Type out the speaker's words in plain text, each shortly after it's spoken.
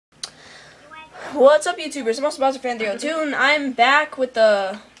What's up, YouTubers? I'm also Fan302, and I'm back with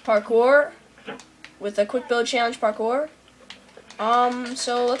the parkour, with the quick build challenge parkour.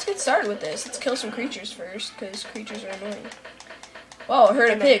 So let's get started with this. Let's kill some creatures first, because creatures are annoying. Whoa, a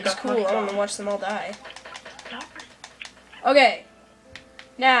herd of pigs. Cool. I want to watch them all die. Okay.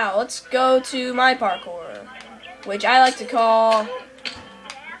 Now, let's go to my parkour, which I like to call,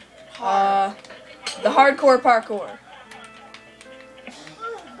 the hardcore parkour.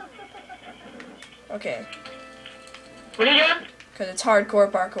 Okay. What are you doing? Because it's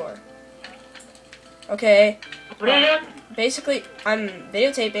hardcore parkour. Okay. What are you doing? Basically, I'm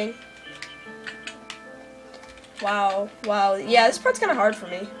videotaping. Wow. Yeah, this part's kind of hard for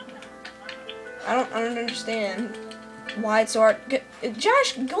me. I don't understand why it's so hard.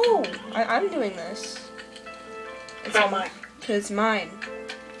 Josh, go! I'm doing this. It's not mine. Because it's mine.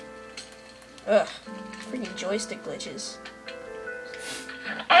 Ugh. Freaking joystick glitches.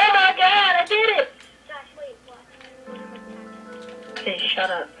 Oh my god, I did it! Okay, shut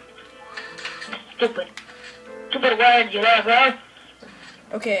up. Stupid words you have, bro.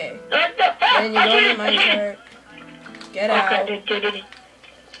 Okay. What the fuck? Then you go into Minecraft. Get out. Okay.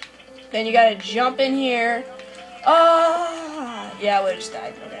 Then you gotta jump in here. Ah! Yeah, I would've just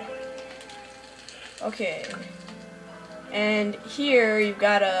died. Okay. And here you've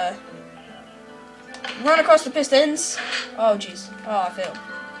gotta run across the pistons. Oh, jeez. Oh, I failed.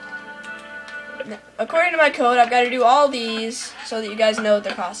 According to my code, I've got to do all these so that you guys know that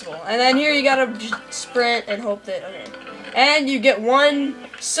they're possible. And then here you gotta just sprint and hope that, okay. And you get 1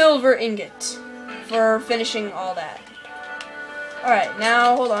 silver ingot for finishing all that. Alright,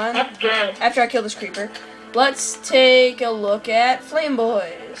 now, hold on. That's good. After I kill this creeper, let's take a look at Flame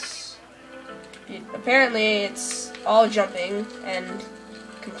Boys. Apparently, it's all jumping and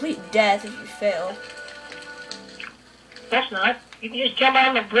complete death if you fail. That's not. You can just jump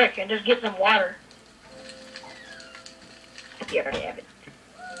on the brick and just get some water. You already have it.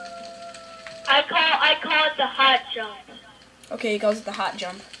 I call it the hot jump. Okay, he calls it the hot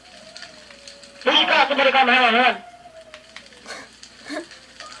jump. We should call somebody call 911.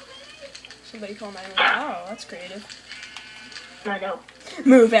 Somebody call 911. Oh, that's creative. I know.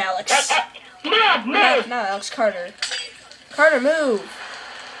 Move, Alex. Move! Not Alex, Carter. Carter, move.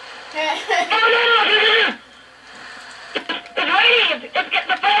 No. It's raining. It's getting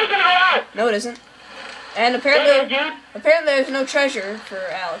the phone's gonna go out. No, it isn't. And apparently there's no treasure for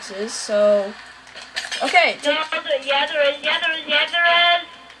Alex's, so... Okay. Yeah, there is.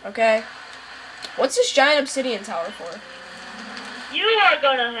 Okay. What's this giant obsidian tower for? You are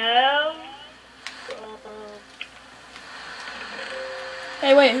gonna have...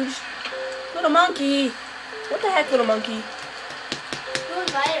 Hey, wait, who's... Little monkey! What the heck, little monkey? Who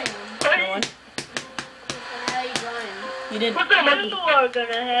invited him? No one. How are you going? You didn't. What's the monkey? You are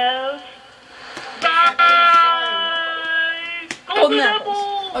gonna have... Golden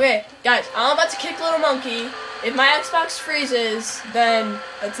apples. Okay, guys, I'm about to kick little monkey. If my Xbox freezes, then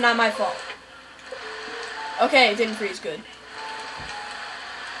it's not my fault. Okay, it didn't freeze. Good.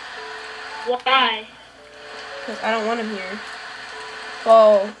 Why? Because I don't want him here.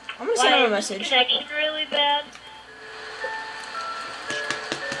 Well, I'm gonna send him a message. Connection really bad?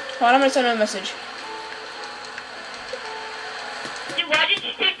 Hold on, I'm gonna send him a message. Dude, why didn't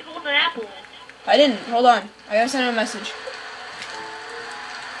you take the golden apple? I didn't. Hold on. I gotta send him a message.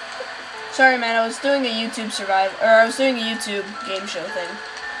 Sorry, man. I was doing a YouTube I was doing a YouTube game show thing.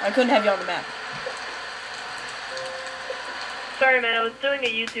 I couldn't have you on the map. Sorry, man. I was doing a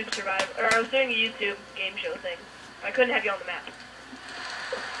YouTube I was doing a YouTube game show thing. I couldn't have you on the map.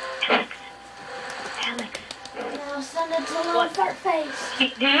 Alex. Now send it to little fart face. Do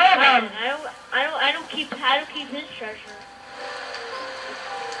you have I don't keep his treasure.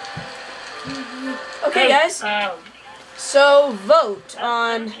 Okay, guys. So vote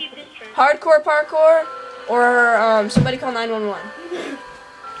on hardcore parkour or somebody call 911.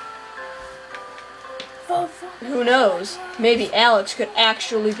 Who knows? Maybe Alex could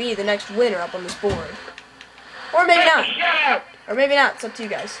actually be the next winner up on this board. Or maybe not. Or maybe not. It's up to you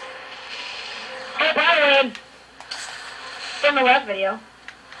guys. I win. From the last video.